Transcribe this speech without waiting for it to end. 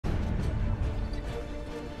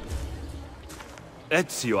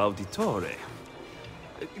Ezio Auditore.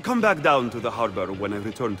 Come back down to the harbor when I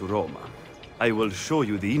return to Roma. I will show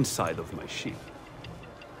you the inside of my ship.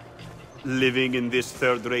 Living in this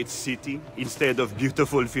third-rate city instead of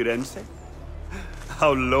beautiful Firenze?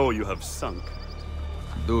 How low you have sunk.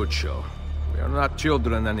 Duccio, we are not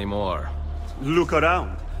children anymore. Look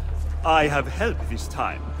around. I have help this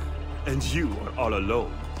time, and you are all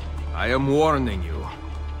alone. I am warning you.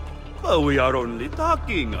 Well, we are only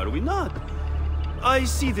talking, are we not? I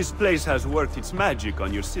see this place has worked its magic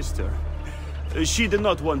on your sister. She did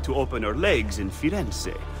not want to open her legs in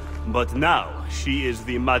Firenze, but now she is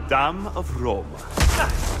the Madame of Roma.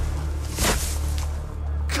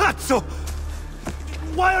 Cazzo!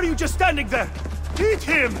 Why are you just standing there? Hit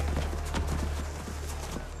him!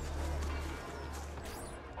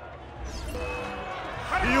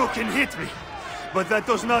 You can hit me, but that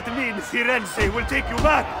does not mean Firenze will take you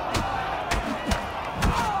back.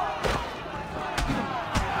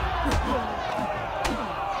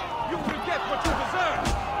 You will get what you deserve!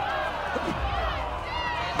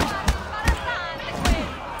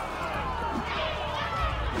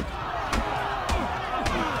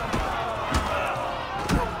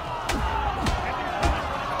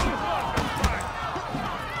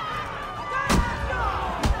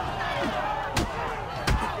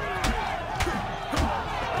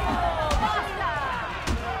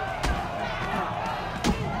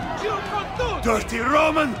 Dirty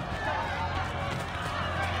Roman!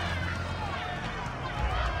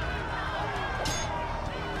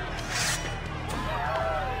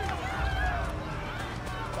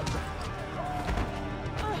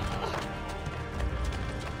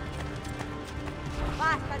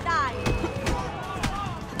 Basta, dai!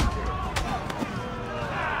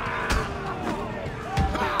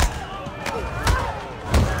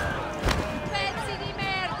 Pezzi di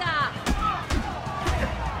merda!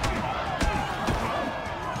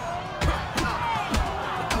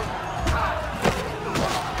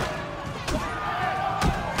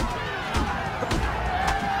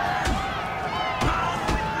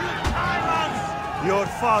 Your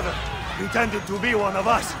father pretended to be one of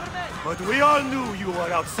us, but we all knew you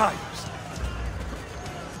were outsiders.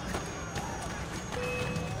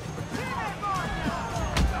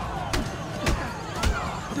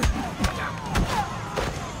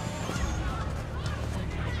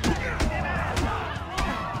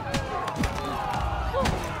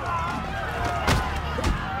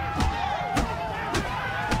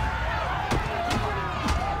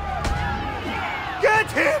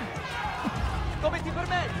 Get him! Come ti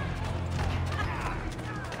permetti?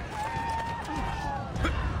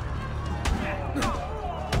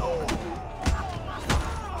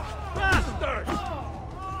 Bastards!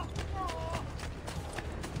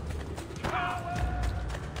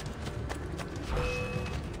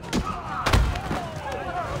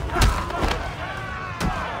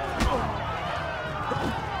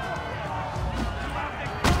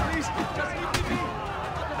 Please, just leave me be.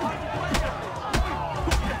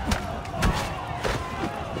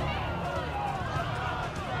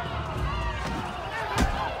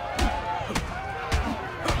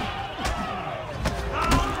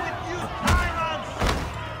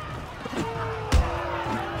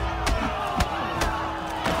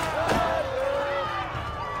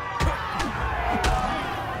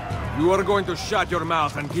 You are going to shut your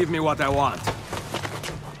mouth and give me what I want.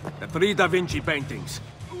 The 3 Da Vinci paintings.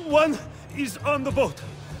 One is on the boat.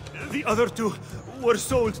 The other 2 were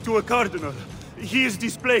sold to a cardinal. He is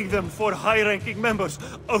displaying them for high-ranking members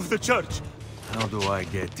of the church. How do I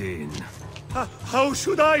get in? How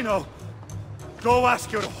should I know? Go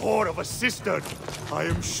ask your whore of a sister. I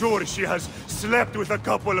am sure she has slept with a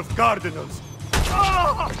couple of cardinals.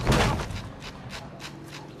 Ah!